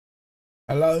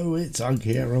Hello, it's Ugg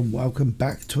here and welcome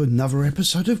back to another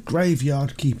episode of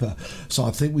Graveyard Keeper. So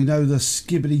I think we know the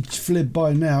skibbity flib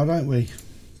by now, don't we?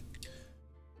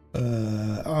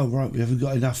 Oh right, we haven't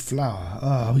got enough flour.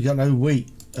 Oh, we got no wheat.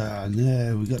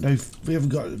 No, we haven't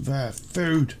got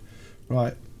food.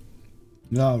 Right.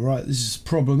 No, right, this is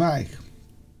problematic.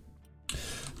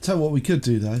 Tell you what we could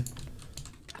do though.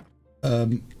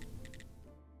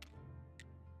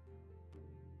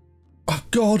 Oh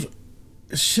God,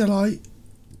 shall I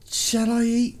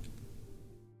eat?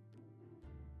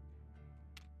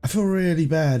 I feel really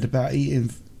bad about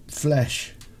eating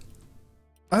flesh.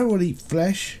 I don't want to eat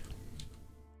flesh.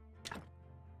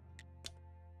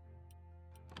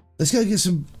 Let's go get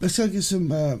some. Let's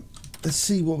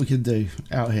see what we can do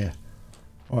out here.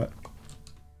 All right.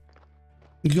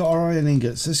 We got our iron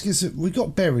ingots. Let's get some. We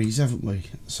got berries, haven't we?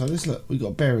 So let's look. We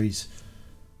got berries.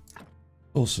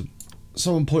 Awesome.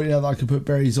 Someone pointed out that I could put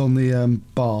berries on the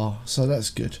bar, so that's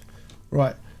good.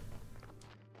 Right.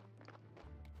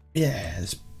 Yeah,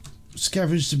 let's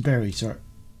scavenge some berries. All right.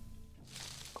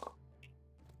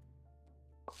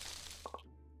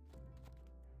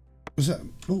 Was that?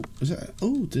 Oh, is that?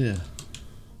 Oh dear. Is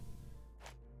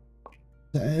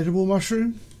that an edible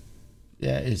mushroom?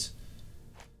 Yeah, it is.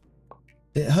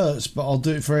 It hurts, but I'll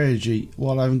do it for energy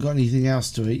while I haven't got anything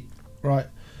else to eat. Right.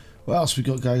 What else we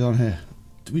got going on here?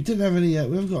 We didn't have any. We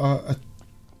haven't got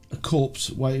a corpse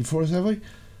waiting for us, have we?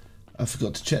 I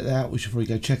forgot to check that out. We should probably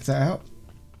go check that out.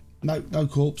 No, no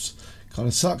corpse. Kind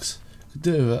of sucks. Could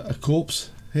do a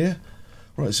corpse here.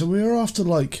 Right. So we're after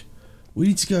like. We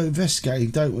need to go investigating,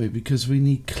 don't we? Because we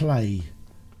need clay.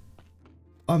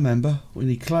 I remember. We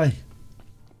need clay.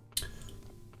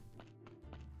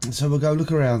 So we'll go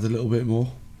look around a little bit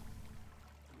more.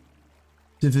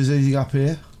 See if there's anything up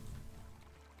here.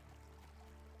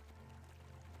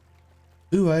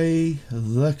 Ooh,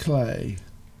 the clay.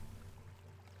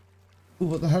 Ooh,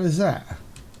 what the hell is that?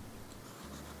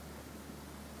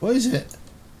 What is it?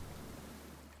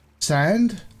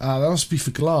 Sand? Ah, that must be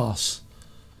for glass.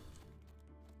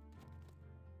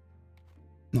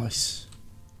 Nice.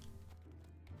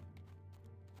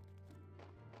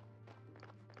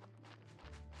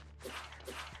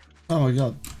 Oh my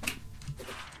god.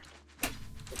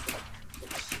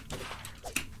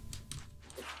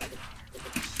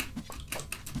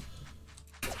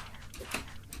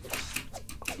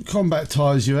 Combat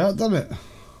tires you out, doesn't it?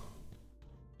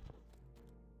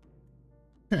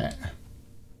 Yeah.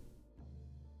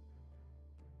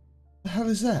 The hell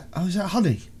is that? Oh, is that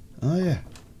honey? Oh yeah.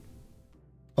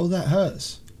 Oh, that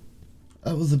hurts.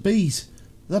 That was the bees.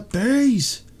 The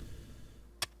bees!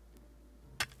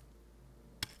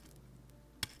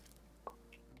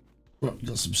 Right, we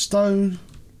got some stone.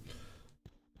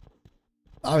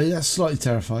 I mean, that's slightly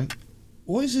terrifying.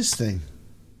 What is this thing?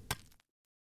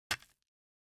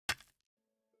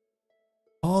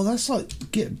 Oh, that's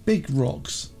like get big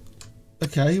rocks.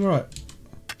 Okay, right.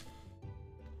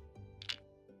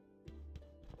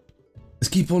 Let's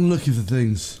keep on looking for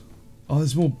things. Oh,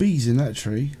 there's more bees in that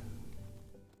tree.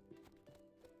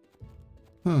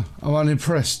 Huh, I'm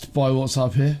unimpressed by what's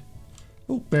up here.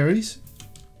 Oh, berries.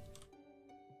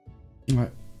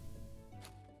 Right.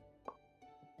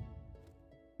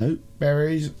 Nope,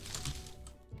 berries.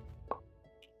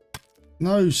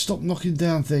 No, stop knocking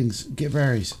down things. Get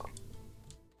berries.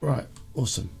 Right,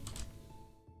 awesome.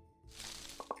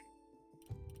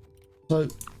 So,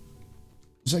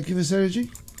 does that give us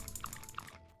energy?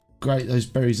 Great, those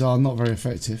berries are not very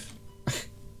effective.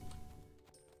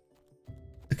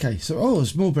 Okay, so, oh,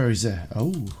 there's more berries there.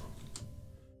 Oh.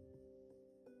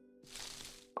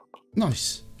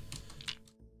 Nice.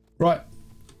 Right.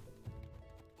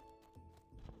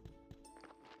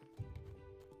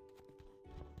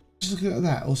 Just looking at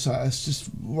that also, it's just,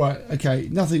 right, okay,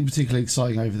 nothing particularly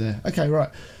exciting over there. Okay, right.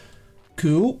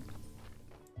 Cool.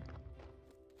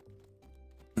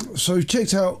 So we've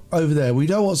checked out over there. We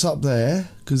know what's up there,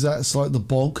 because that's like the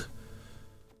bog.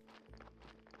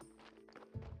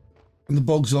 And the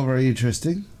bog's not very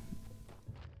interesting.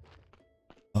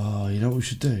 Oh, you know what we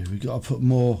should do? We've got to put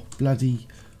more bloody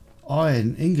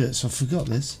iron ingots. I forgot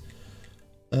this.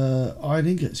 Iron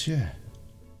ingots, yeah.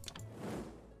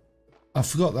 I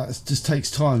forgot that. It just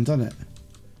takes time, doesn't it?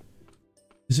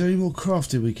 Is there any more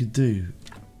crafting we could do?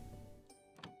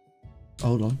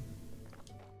 Hold on.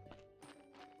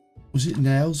 Was it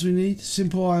nails we need?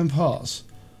 Simple iron parts.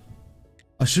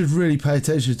 I should really pay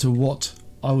attention to what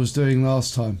I was doing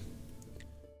last time.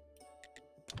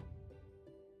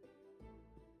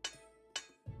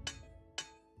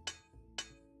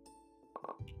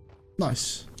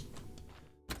 Nice.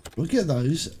 We'll get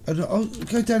those, and I'll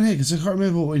go down here because I can't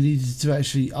remember what we needed to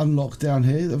actually unlock down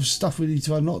here. There was stuff we needed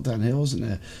to unlock down here, wasn't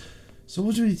there? So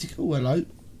what do we need to... Oh, hello.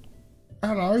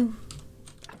 Hello.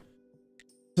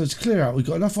 So to clear out, we've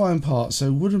got enough iron parts,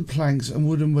 so wooden planks and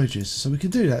wooden wedges. So we can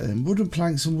do that then. Wooden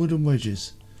planks and wooden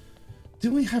wedges.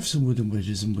 Didn't we have some wooden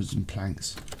wedges and wooden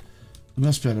planks? We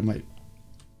must be able to make...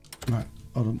 Right,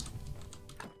 hold on.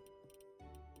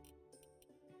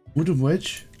 Wooden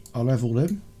wedge. I'll have all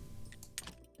them.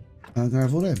 And I'm going to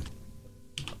have all them.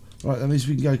 Right, that means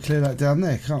we can go clear that down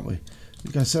there, can't we?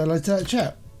 We can go say hello to that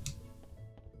chap.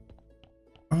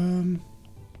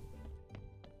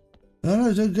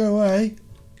 No, don't go away.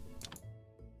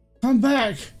 Come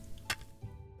back.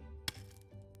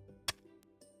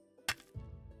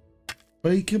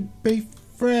 We can be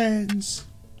friends.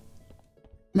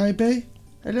 Maybe.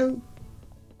 Hello?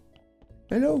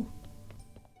 Hello?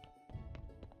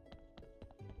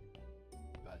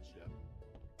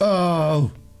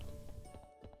 Oh.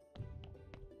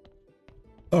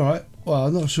 Alright. Well,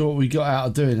 I'm not sure what we got out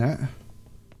of doing that.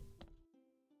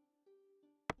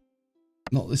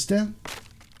 Knock this down.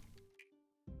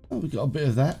 Oh, we got a bit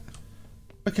of that.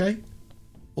 Okay.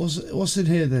 What's in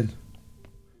here then?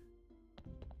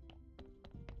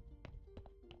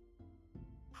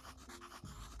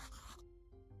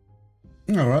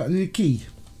 Alright, I need a key.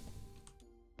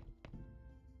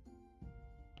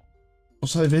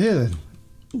 What's over here then?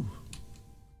 Ooh.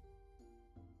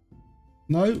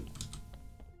 No.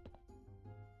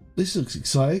 This looks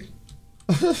exciting.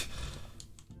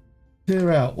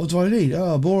 Clear out. What do I need?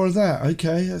 Oh, more of that.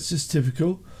 Okay, that's just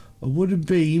typical. A wooden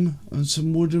beam and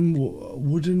some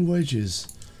wooden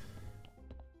wedges.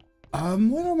 Why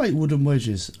do I make wooden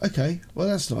wedges? Okay, well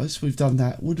that's nice. We've done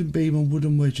that. Wooden beam and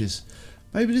wooden wedges.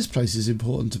 Maybe this place is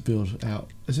important to build out.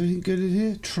 Is there anything good in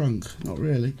here? Trunk. Not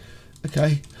really.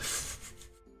 Okay.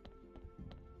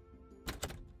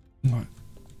 Right.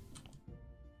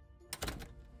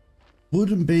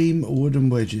 Wooden beam, wooden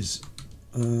wedges.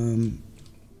 Do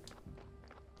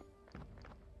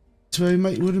we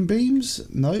make wooden beams?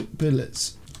 No,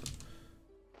 billets.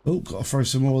 Oh, gotta throw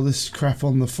some more of this crap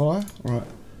on the fire. Right.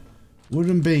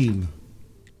 Wooden beam.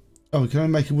 Oh, we can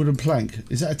only make a wooden plank.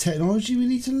 Is that a technology we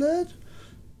need to learn?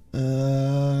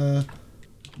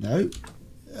 No.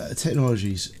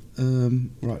 Technologies.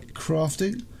 Right,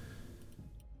 crafting.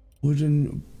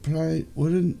 Wooden plank,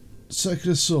 wooden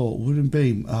circular saw, wooden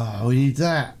beam. Ah, we need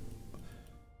that.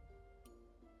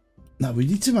 No, we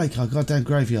need to make our goddamn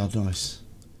graveyard nice.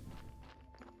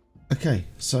 Okay,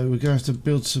 so we're going to have to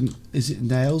build some... Is it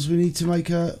nails we need to make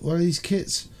one of these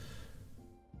kits?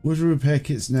 Wooden repair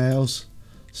kit's nails.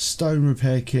 Stone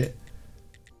repair kit.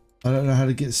 I don't know how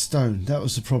to get stone. That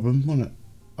was the problem, wasn't it?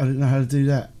 I didn't know how to do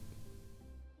that.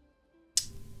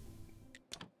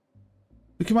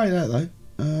 We can make that though.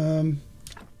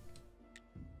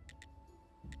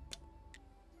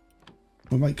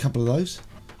 We'll make a couple of those.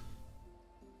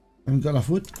 Haven't got enough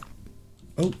wood.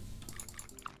 Oh.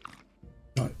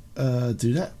 Right,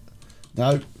 do that.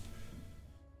 No.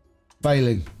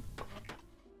 Failing.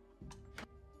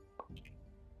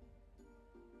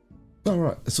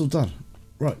 Alright, it's all done.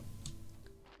 Right.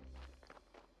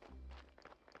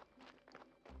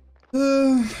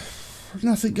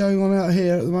 Nothing going on out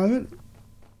here at the moment.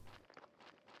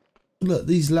 Look,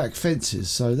 these lack fences,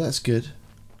 so that's good.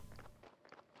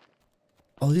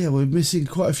 Oh yeah, we're missing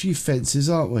quite a few fences,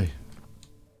 aren't we?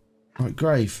 Right,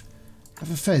 grave.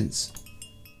 Have a fence.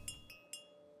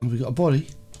 Oh, we got a body.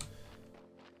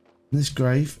 In this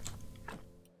grave.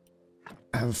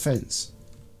 Have a fence.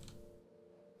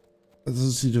 That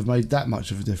doesn't seem to have made that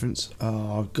much of a difference.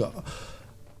 Oh, I've got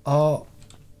our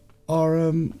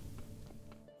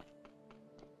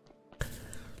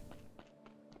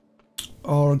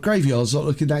graveyard's not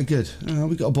looking that good.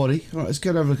 We got a body. Right, let's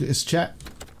go and have a look at this chat.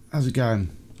 How's it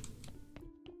going?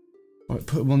 Right,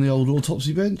 put him on the old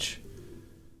autopsy bench.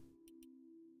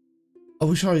 I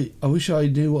wish I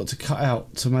knew what to cut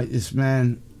out to make this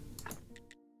man.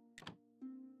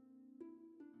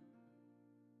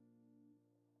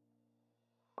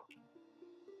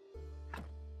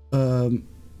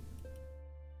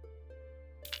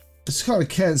 It's kind of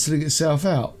cancelling itself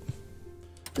out.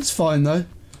 It's fine though.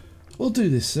 We'll do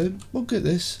this then. We'll get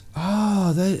this.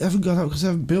 Ah, they haven't gone up because they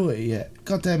haven't built it yet.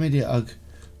 Goddamn idiot, Ugg.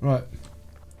 Right.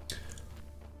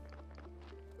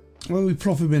 Why don't we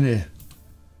prop him in here?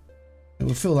 And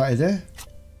we'll fill that in there.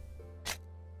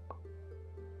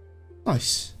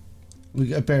 Nice. We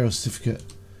get a burial certificate.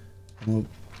 And we'll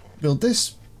build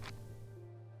this.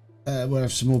 We'll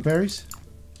have some more berries.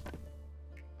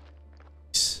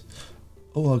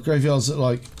 Oh, our graveyards look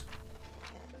like...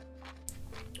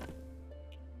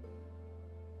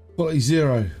 Quality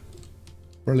 0.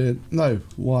 Brilliant. No,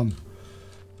 1.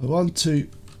 1, 2.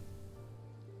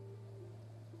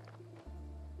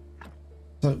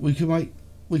 So we can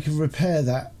repair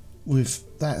that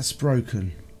with that's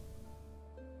broken.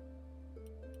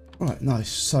 Right, nice.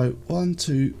 So 1,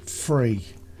 2, 3.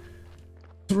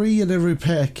 3 in a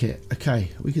repair kit. Okay,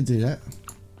 we can do that.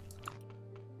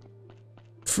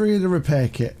 3 in a repair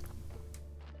kit.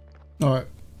 Alright.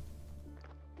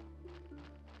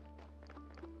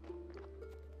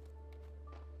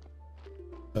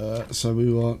 So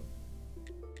we want...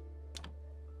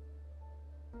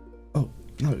 Oh,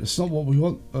 no, that's not what we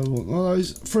want. I want one of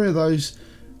those, 3 of those,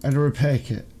 and a repair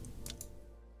kit.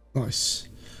 Nice.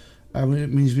 And it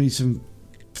means we need some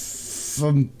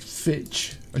from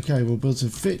Fitch. Okay, we'll build some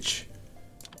Fitch.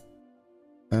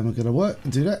 And we're going to work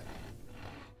and do that.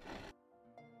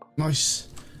 Nice.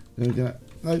 Then we're going to...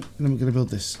 No, then we're going to build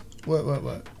this. Work, work,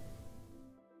 work.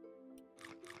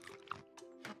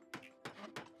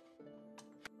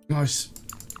 Nice.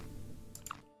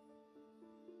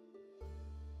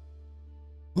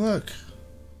 Work.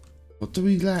 What do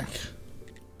we lack?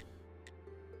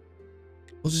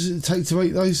 What does it take to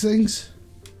make those things?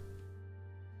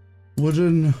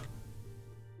 Wooden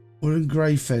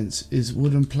grey fence is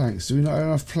wooden planks. Do we not have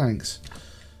enough planks?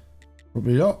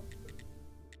 Probably not.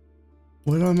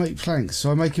 Where do I make planks?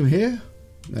 So I make them here?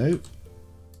 No.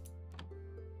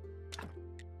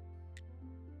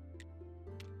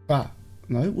 Ah.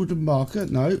 No, wooden marker,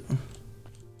 no.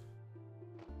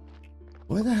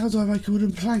 Where the hell do I make a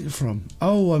wooden plank from?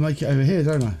 Oh, I make it over here,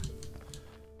 don't I?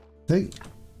 Think.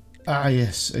 Ah,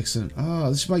 yes, excellent. Ah,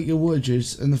 let's make your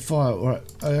wedges and the fire. Right,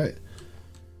 okay.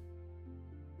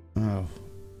 Oh.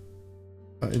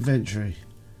 Inventory.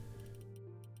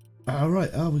 Oh, right.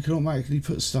 Oh, we can automatically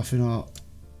put stuff in our...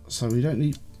 So we don't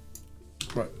need...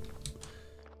 Right.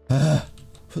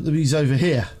 Put the bees over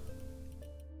here.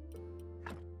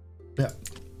 Yeah.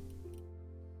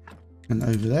 And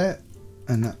over there.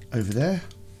 And that over there.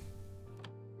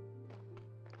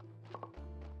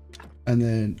 And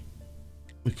then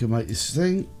we can make this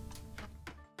thing.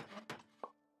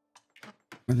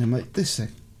 And then make this thing.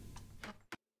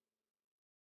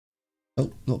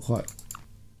 Oh, not quite.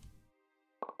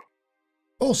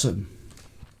 Awesome.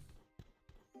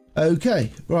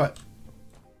 Okay, right.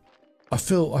 I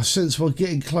sense we're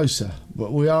getting closer,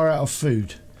 but we are out of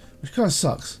food, which kind of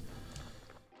sucks.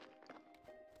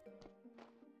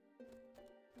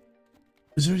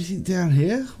 Is there anything down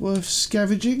here worth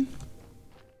scavenging?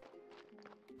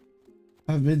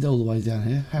 I haven't been all the way down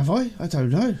here, have I? I don't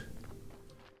know.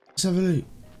 Let's have a look.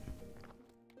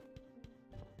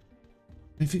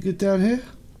 Anything good down here?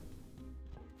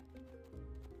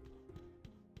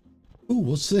 Oh,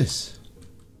 what's this?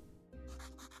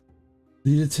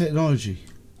 Need a technology.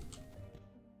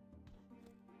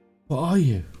 What are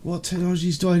you? What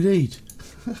technologies do I need?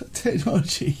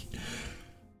 Technology.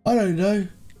 I don't know.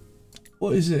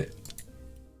 What is it?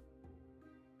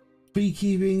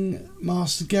 Beekeeping,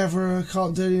 master gatherer.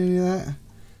 Can't do any of that.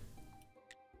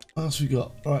 What else we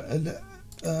got? Right,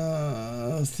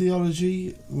 and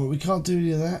theology. Well, we can't do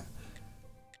any of that.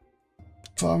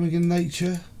 Farming and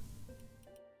nature.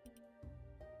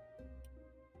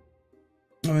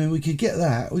 I mean, we could get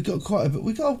that. We got quite a bit.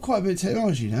 We got quite a bit of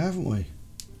technology now, haven't we?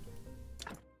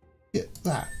 Get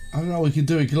that. I don't know. We can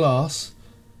do a glass.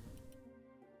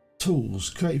 Tools,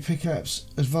 create pickups,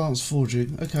 advanced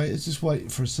forging. Okay, let's just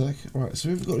wait for a sec. Right, so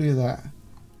we've got any of that.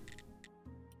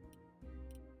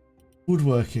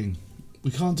 Woodworking.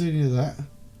 We can't do any of that.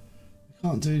 We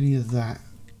can't do any of that.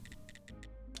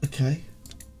 Okay.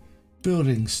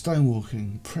 Building,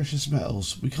 stonewalking, precious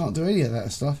metals. We can't do any of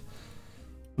that stuff.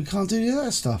 We can't do any of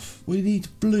that stuff. We need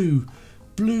blue.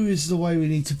 Blue is the way we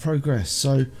need to progress.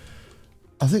 So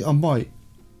I think I might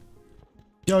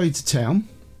go into town.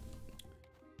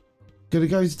 Gonna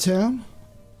go to town.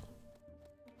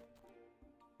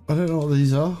 I don't know what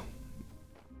these are.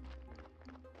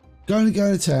 Going to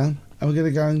go to town, and we're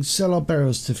gonna go and sell our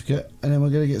burial certificate, and then we're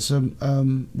gonna get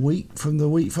some wheat from the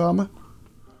wheat farmer.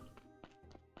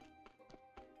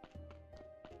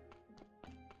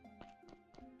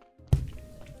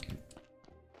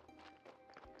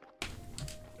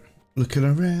 Looking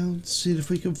around, seeing if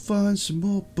we can find some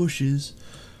more bushes.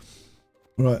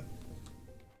 Right.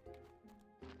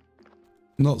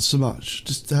 Not so much.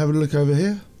 Just to have a look over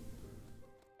here.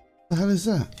 The hell is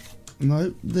that?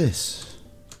 No, this.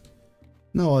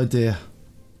 No idea.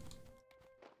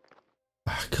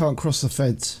 I can't cross the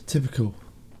fence. Typical.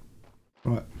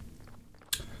 Right.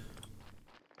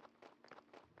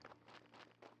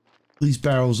 These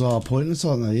barrels are pointless,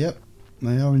 aren't they? Yep.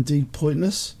 They are indeed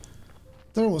pointless.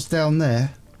 Don't know what's down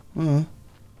there.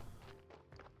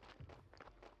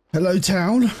 Hello,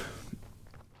 town.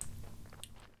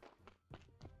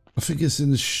 I think it's in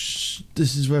the.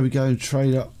 This is where we go and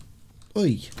trade up.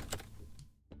 Oi.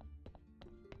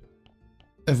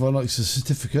 Everyone likes a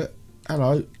certificate.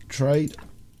 Hello, trade.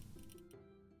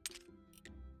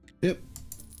 Yep.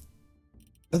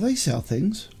 Do they sell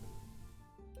things?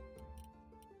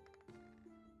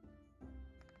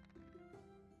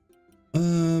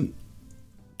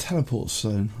 Teleport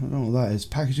stone. I don't know what that is.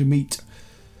 Package of meat.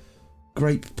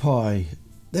 Grape pie.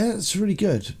 That's really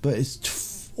good, but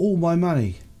it's all my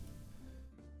money.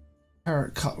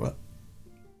 Carrot cutlet.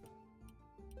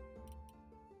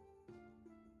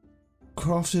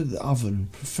 Crafted in the oven.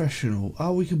 Professional.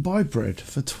 Oh, we can buy bread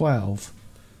for 12.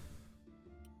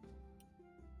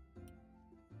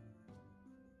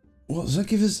 What does that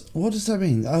give us? What does that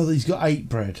mean? Oh, he's got 8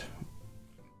 bread.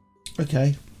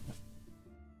 Okay.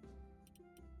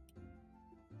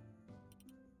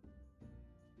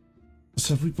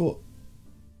 So if we bought...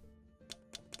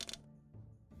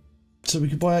 So we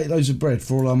could buy 8 loaves of bread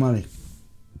for all our money.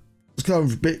 It's kind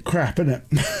of a bit crap, isn't it?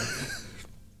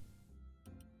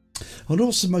 And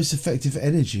what's the most effective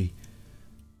energy?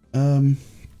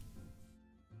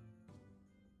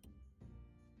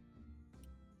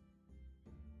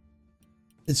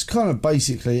 It's kind of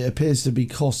basically, it appears to be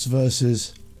cost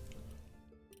versus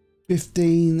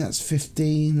 15, that's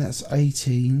 15, that's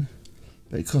 18.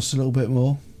 But it costs a little bit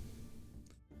more.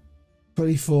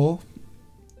 24.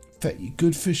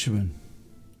 Good fisherman.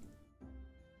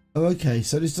 Oh, okay,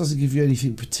 so this doesn't give you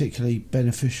anything particularly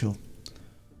beneficial.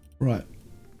 Right.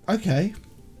 Okay.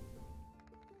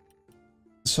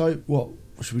 So, what?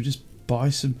 Should we just buy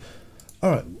some?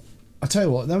 Alright. I'll tell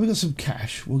you what, now we've got some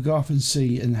cash. We'll go up and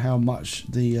see and how much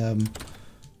the,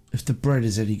 if the bread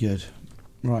is any good.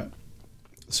 Right.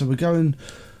 So we're going,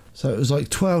 so it was like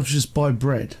 12 to just buy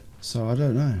bread. So I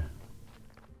don't know.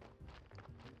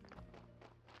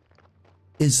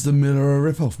 Is the miller a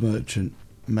rip-off merchant?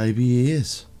 Maybe he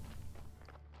is.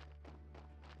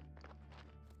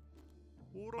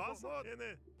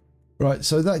 Right,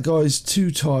 so that guy's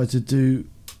too tired to do...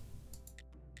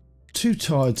 Too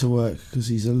tired to work because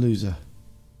he's a loser.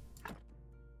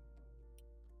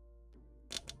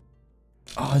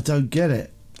 Oh, I don't get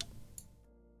it.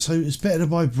 So it's better to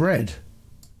buy bread.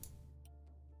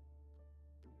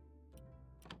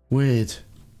 Weird.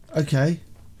 Okay.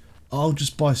 I'll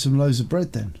just buy some loaves of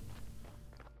bread then.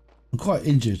 I'm quite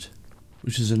injured,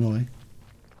 which is annoying.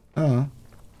 I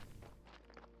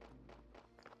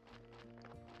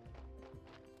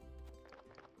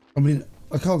mean,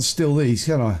 I can't steal these,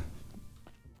 can I?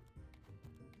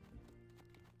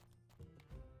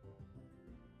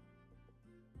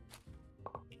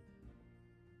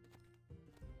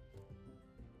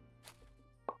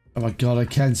 Oh my god, I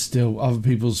can steal other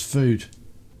people's food.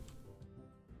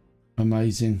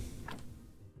 Amazing.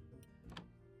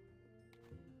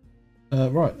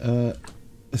 Right,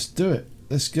 let's do it.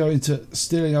 Let's go into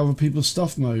stealing other people's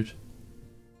stuff mode.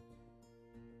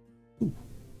 Ooh.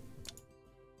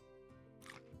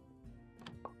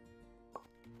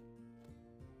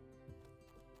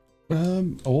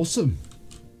 Awesome.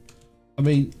 I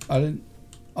mean, I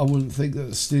wouldn't think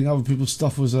that stealing other people's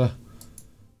stuff was a...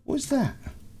 What's that?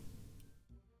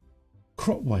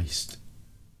 Crop waste.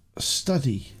 A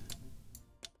study.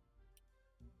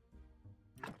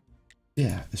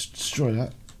 Yeah, let's destroy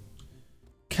that.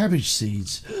 Cabbage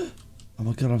seeds. Oh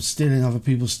my god, I'm stealing other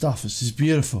people's stuff. This is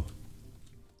beautiful.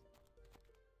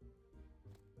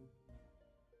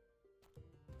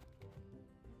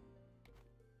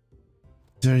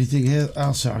 Is there anything here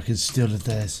else I can steal of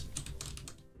theirs?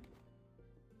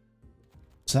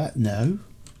 Is that? No.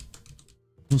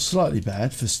 Well, slightly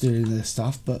bad for stealing their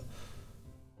stuff, but...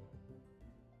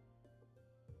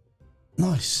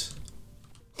 Nice.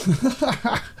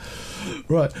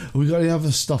 Right, have we got any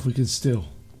other stuff we can steal?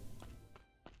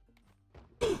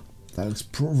 That looks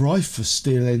rife for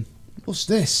stealing. What's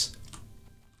this?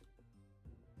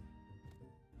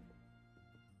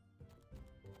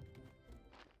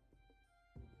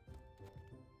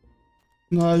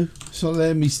 No, it's not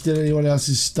letting me steal anyone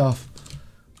else's stuff.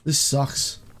 This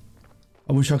sucks.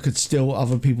 I wish I could steal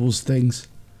other people's things.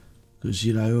 Because,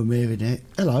 you know, I'm hearing it.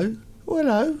 Hello. Oh,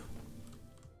 hello.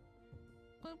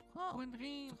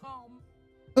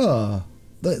 Ah,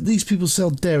 these people sell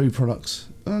dairy products.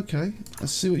 Okay,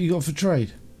 let's see what you got for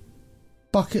trade.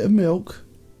 Bucket of milk.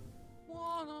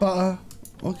 Butter.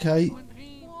 Okay.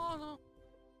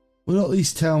 We're not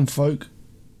these town folk.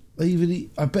 They even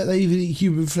eat, I bet they even eat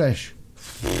human flesh.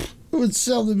 Who would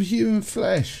sell them human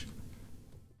flesh?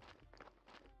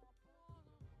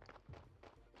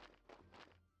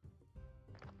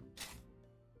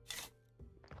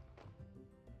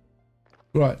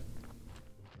 Right.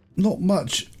 Not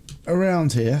much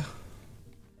around here.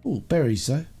 Oh, berries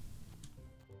though.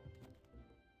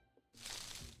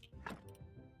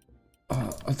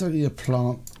 I don't need a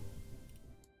plant.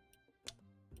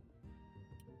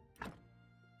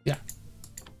 Yeah.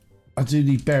 I do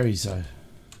need berries though.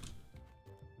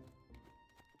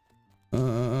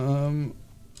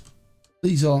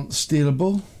 These aren't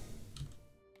stealable.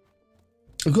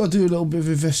 I've got to do a little bit of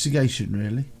investigation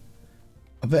really.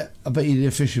 I bet you need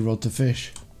a fishing rod to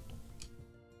fish.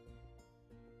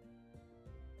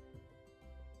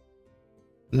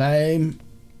 Lame.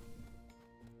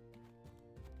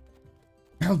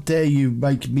 How dare you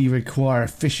make me require a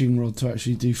fishing rod to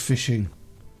actually do fishing?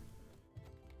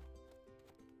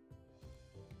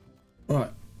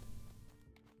 Right.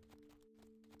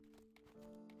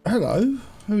 Hello,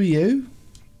 who are you?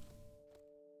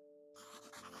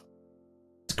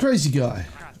 It's a crazy guy.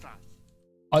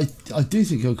 I do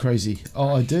think you're crazy.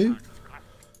 Oh, I do?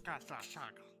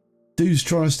 Dude's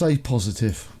trying to stay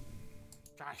positive.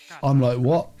 I'm like,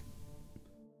 what?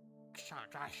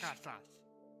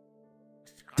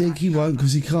 Think he won't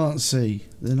because he can't see.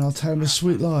 Then I'll tell him a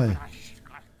sweet lie.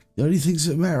 The only things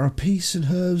that matter are peace and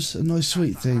herbs and nice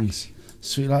sweet things.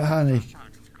 Sweet like honey.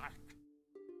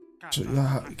 Sweet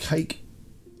like cake.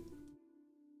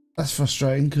 That's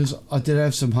frustrating because I did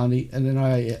have some honey and then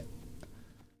I ate it.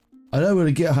 I know where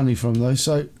to get honey from though,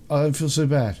 so I don't feel so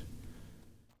bad.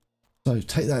 So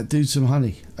take that dude some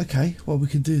honey. Okay, well we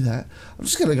can do that. I'm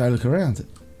just gonna go look around it.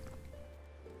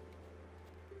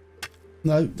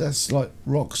 No, that's like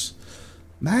rocks.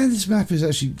 Man, this map is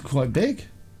actually quite big.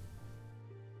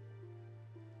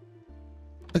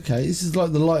 Okay, this is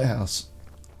like the lighthouse.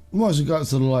 We might as well go up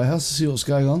to the lighthouse to see what's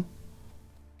going on.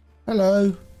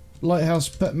 Hello, lighthouse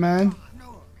pet man.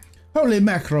 Holy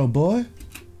mackerel, boy.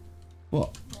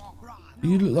 What?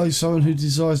 You look like someone who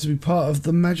desires to be part of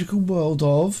the magical world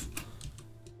of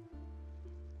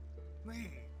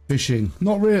fishing.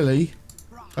 Not really.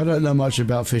 I don't know much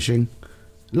about fishing.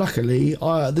 Luckily,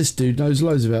 this dude knows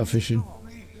loads about fishing.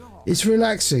 It's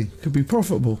relaxing, could be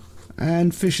profitable,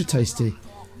 and fish are tasty.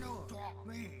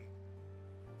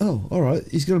 Oh, alright,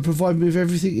 he's going to provide me with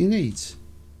everything he needs.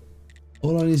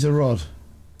 All I need is a rod.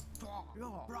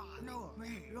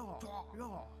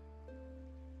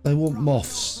 They want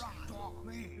moths.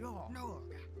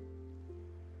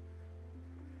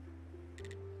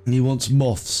 And he wants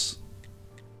moths.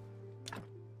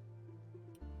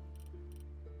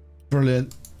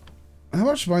 Brilliant. How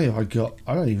much money have I got?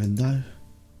 I don't even know.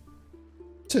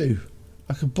 2.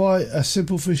 I could buy a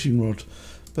simple fishing rod,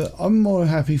 but I'm more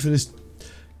happy for this.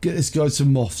 Get this guy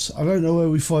some moths. I don't know where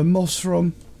we find moths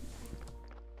from.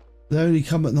 They only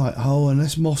come at night. Oh,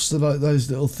 unless moths are like those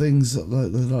little things,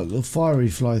 like little fiery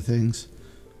fly things.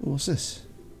 Oh, what's this?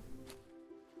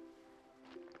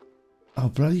 Oh,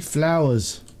 bloody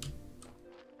flowers.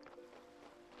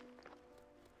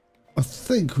 I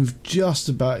think we've just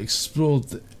about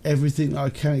explored everything I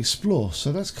can explore,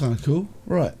 so that's kind of cool.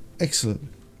 Right,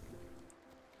 excellent.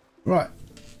 Right,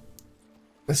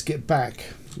 let's get back.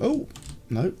 Oh,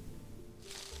 no.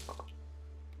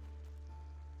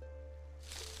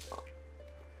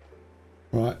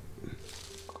 Right.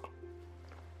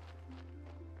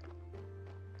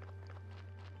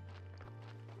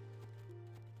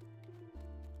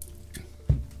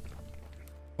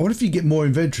 I wonder if you get more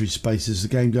inventory space as the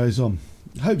game goes on.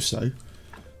 I hope so.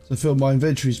 I feel my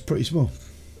inventory is pretty small.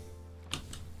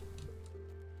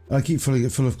 I keep filling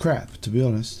it full of crap, to be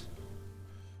honest.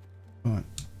 Right.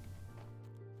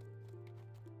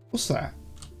 What's that?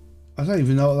 I don't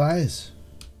even know what that is.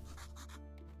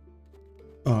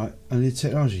 Alright, I need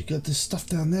technology. Got this stuff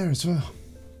down there as well.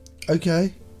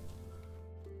 Okay.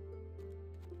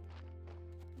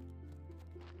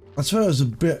 I swear there was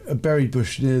a berry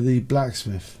bush near the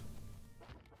blacksmith.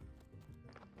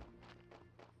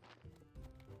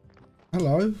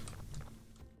 Hello.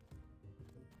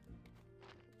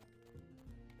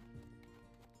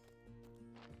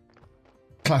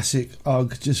 Classic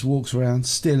Ugg, just walks around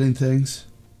stealing things.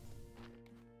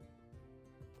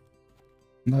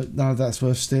 No, none of that's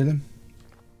worth stealing.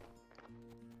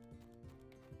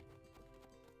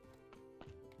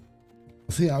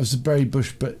 I think that was the berry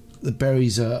bush, but the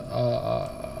berries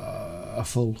are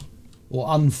full or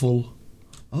unfull.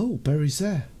 Oh, berries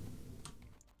there.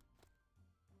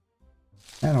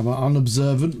 And I'm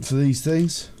unobservant for these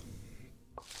things.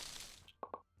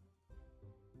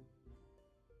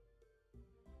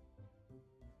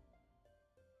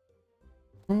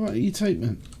 Alright, you take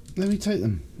them. Let me take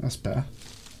them. That's better.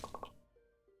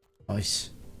 Nice.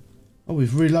 Oh,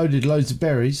 we've reloaded loads of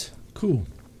berries. Cool.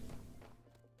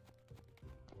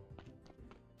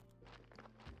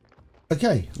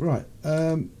 Okay, right.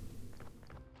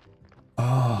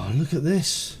 Oh, look at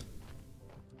this.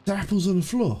 There's apples on the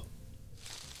floor.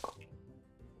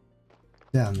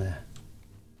 Down there.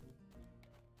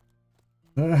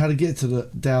 I don't know how to get to the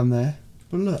down there,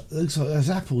 but look, it looks like there's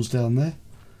apples down there.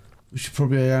 We should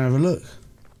probably go and have a look.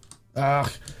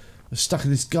 Ah, we're stuck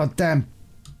in this goddamn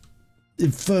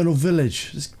infernal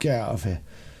village. Let's get out of here.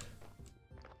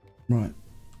 Right.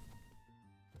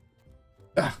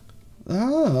 Ah.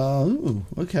 Oh,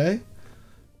 okay.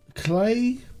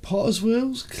 Clay, potter's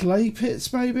wheels, clay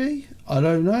pits maybe? I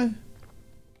don't know.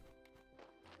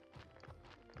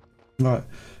 Right,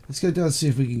 let's go down and see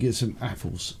if we can get some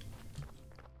apples.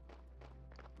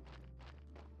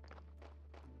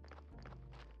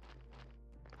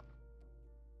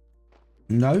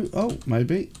 No? Oh,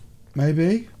 maybe.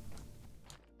 Maybe.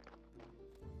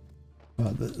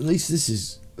 Right, but at least this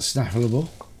is snaffleable.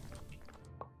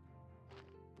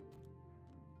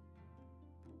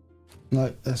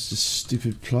 No, that's just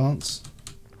stupid plants.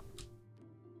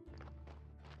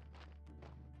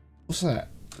 What's that?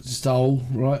 Just a hole,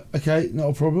 right? Okay, not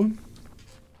a problem.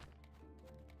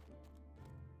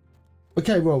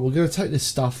 Okay, well, we're going to take this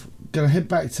stuff. Going to head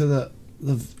back to the.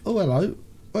 Oh, hello.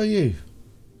 Where are you?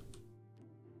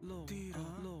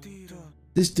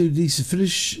 This dude needs to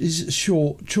finish his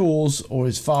chores, or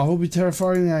his father will be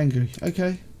terrifyingly angry.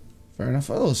 Okay, fair enough.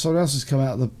 Oh, someone else has come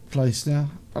out of the place now.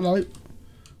 Hello.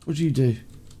 What do you do?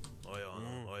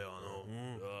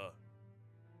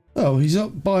 Oh, he's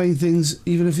not buying things,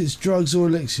 even if it's drugs or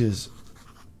elixirs.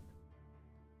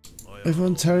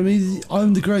 Everyone telling me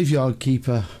I'm the graveyard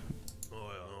keeper.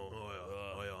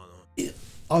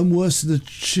 I'm worse than the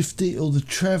shifty or the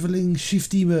travelling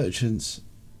shifty merchants.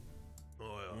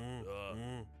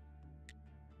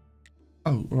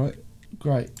 Oh, right.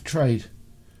 Great. Trade.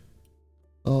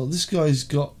 Oh, this guy's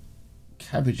got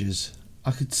cabbages. I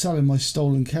could sell him my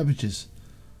stolen cabbages.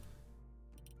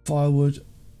 Firewood.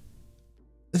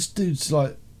 This dude's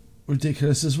like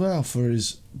ridiculous as well for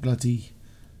his bloody...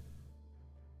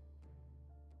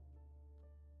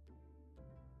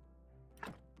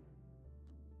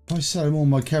 If I sell him all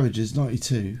my cabbages,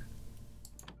 92.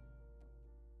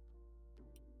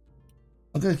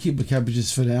 I'm going to keep my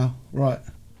cabbages for now. Right.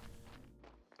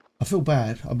 I feel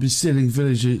bad. I've been stealing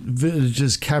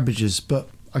villagers' cabbages, but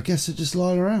I guess they're just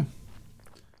lying around.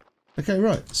 Okay,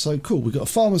 right. So cool. We've got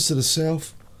farmers to the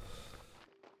south.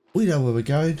 We know where we're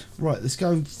going. Right, let's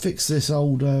go and fix this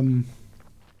old...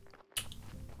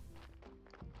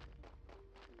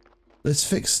 Let's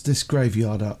fix this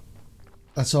graveyard up.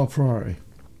 That's our priority.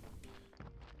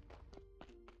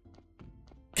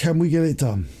 Can we get it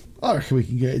done? I reckon we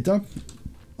can get it done.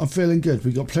 I'm feeling good.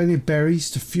 We've got plenty of berries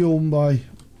to fuel my...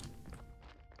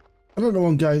 I don't know why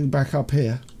I'm going back up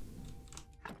here.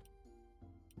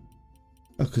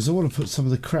 Oh, because I want to put some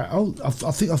of the crap... Oh, I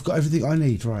think I've got everything I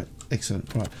need. Right,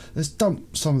 excellent. Right, let's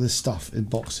dump some of this stuff in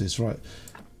boxes. Right.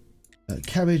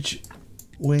 Cabbage,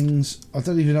 wings. I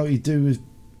don't even know what you do with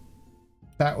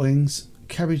bat wings.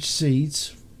 Cabbage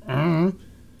seeds. I'm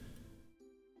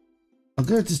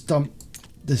going to just dump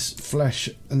this flesh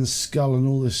and the skull and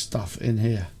all this stuff in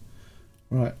here.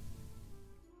 Right.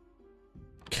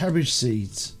 Cabbage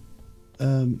seeds. I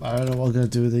don't know what I'm going to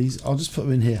do with these. I'll just put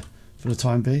them in here for the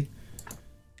time being.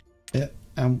 Yeah,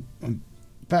 and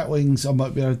bat wings, I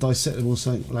might be able to dissect them or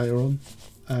something later on.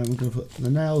 We're going to put the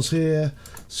nails here,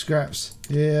 scraps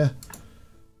here,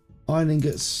 iron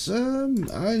ingots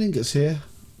here.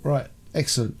 Right,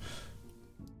 excellent.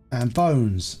 And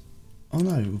bones. Oh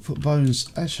no, we'll put bones.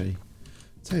 Actually,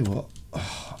 tell you what,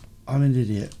 I'm an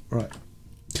idiot. Right.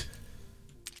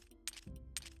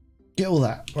 Get all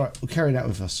that. Right, we'll carry that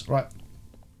with us. Right.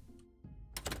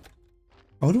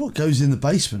 I wonder what goes in the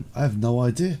basement. I have no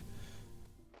idea.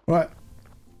 Right.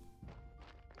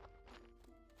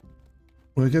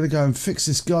 We're going to go and fix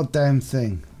this goddamn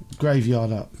thing.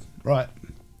 Graveyard up. Right.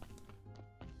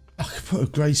 I could put a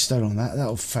gravestone on that.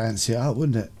 That'll fancy it up,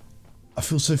 wouldn't it? I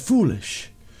feel so foolish.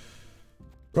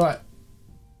 Right.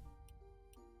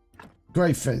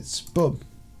 Grave fence. Boom.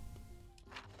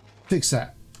 Fix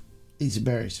that. Eat some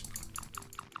berries.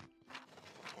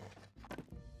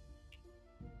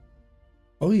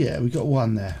 Oh yeah, we got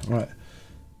one there. Right.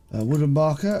 Wooden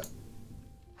marker.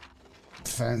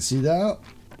 Fancy that.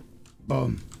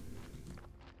 Boom.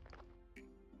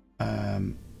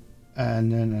 And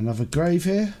then another grave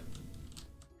here.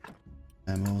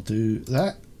 And we'll do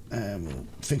that. And we'll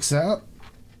fix that up.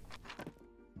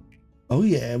 Oh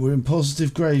yeah, we're in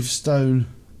positive gravestone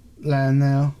land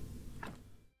now.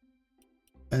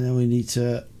 And then we need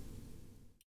to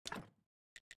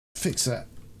fix that.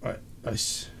 Right,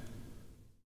 nice.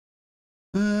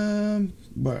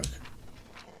 Work.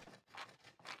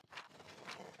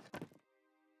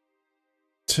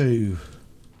 2.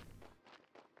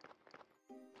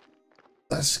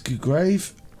 That's a good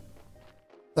grave.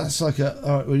 That's like a...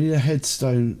 Alright, we need a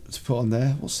headstone to put on there.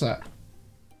 What's that?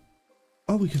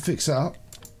 Oh, we can fix that up.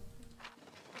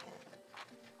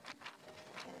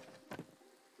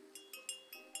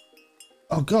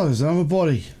 Oh god, there's another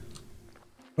body.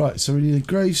 Right, so we need a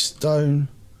gravestone.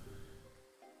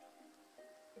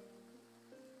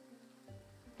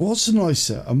 What's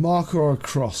nicer, a marker or a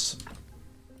cross?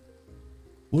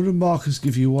 Wooden markers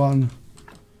give you 1.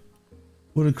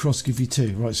 Wooden cross give you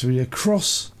 2. Right, so we need a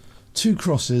cross, 2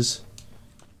 crosses.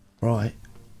 Right.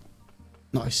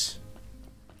 Nice.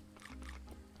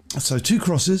 So 2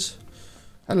 crosses.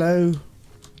 Hello.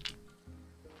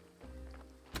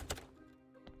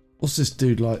 What's this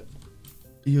dude like?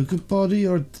 Are you a good body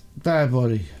or a bad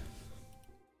body?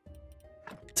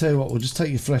 Tell you what, we'll just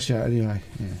take your flesh out anyway.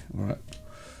 Yeah, alright.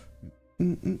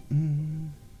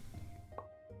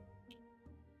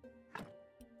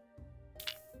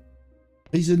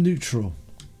 He's a neutral.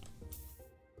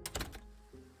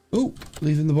 Oh,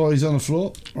 leaving the bodies on the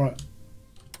floor. Right.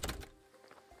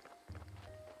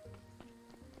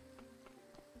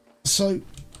 So,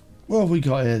 what have we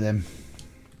got here then?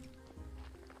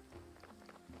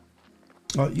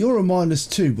 Right, you're a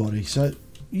 -2 body, so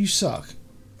you suck.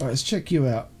 Right, let's check you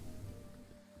out.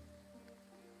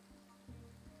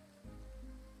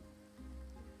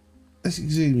 Let's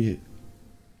exhume you.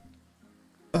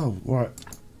 Oh, right.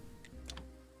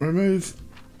 Remove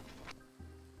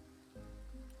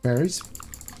berries.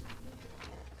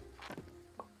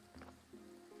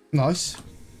 Nice.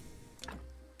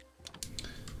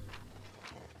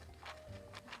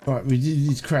 Right, we did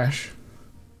need to crash.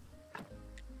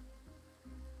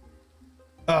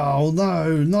 Oh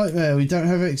no, nightmare, we don't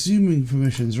have exhuming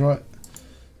permissions, right?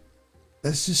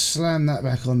 Let's just slam that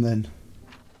back on then.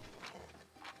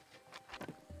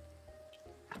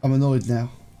 I'm annoyed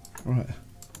now. Right,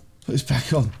 put this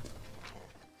back on.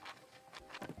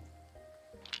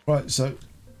 Right, so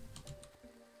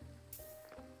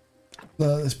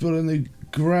let's build a new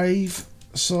grave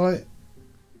site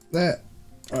there.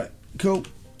 Right, cool.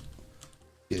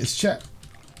 Get this chap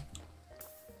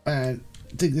and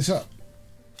dig this up.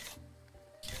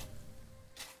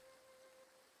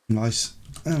 Nice.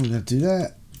 And we're going to do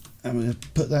that. And we're going to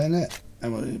put that in there.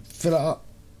 And we're going to fill it up.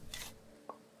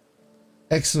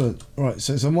 Excellent. Right,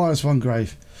 so it's a -1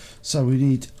 grave. So we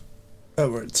need... Oh,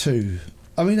 we're at 2.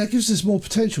 I mean, that gives us more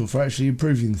potential for actually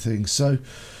improving things. So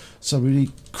we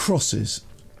need crosses.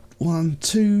 1,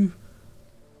 2,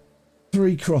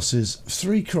 3 crosses.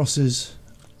 3 crosses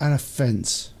and a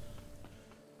fence.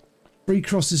 3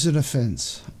 crosses and a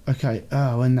fence. Okay.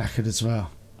 Oh, we're knackered as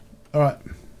well. Alright.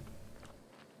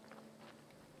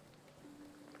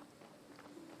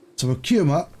 So we'll queue them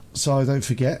up so I don't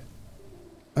forget,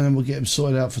 and then we'll get them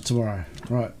sorted out for tomorrow.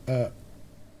 Right.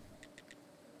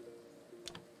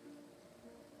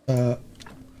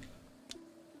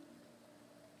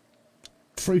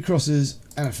 3 crosses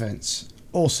and a fence.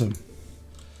 Awesome.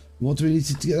 What do we need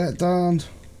to get that done?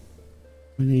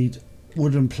 We need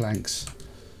wooden planks.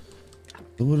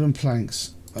 The wooden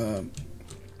planks. Where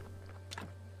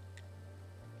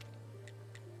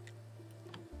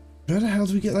the hell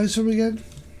do we get those from again?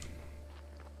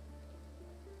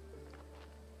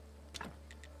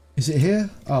 Is it here?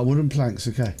 Ah, wooden planks,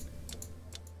 okay.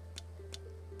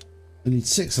 We need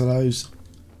 6 of those.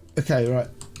 Okay, right.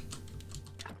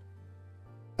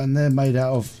 And they're made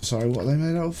out of... Sorry, what are they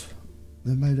made out of?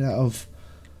 They're made out of...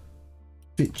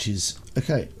 bitches.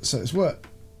 Okay, so let's work.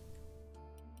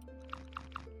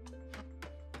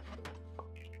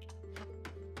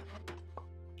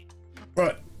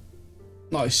 Right.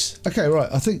 Nice. Okay, right.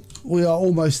 I think we are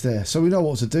almost there. So we know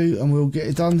what to do and we'll get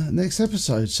it done next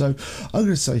episode. So I'm going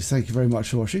to say thank you very much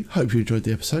for watching. Hope you enjoyed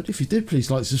the episode. If you did, please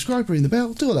like, subscribe, ring the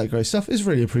bell, do all that great stuff. It's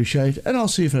really appreciated. And I'll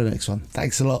see you for the next one.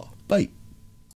 Thanks a lot. Bye.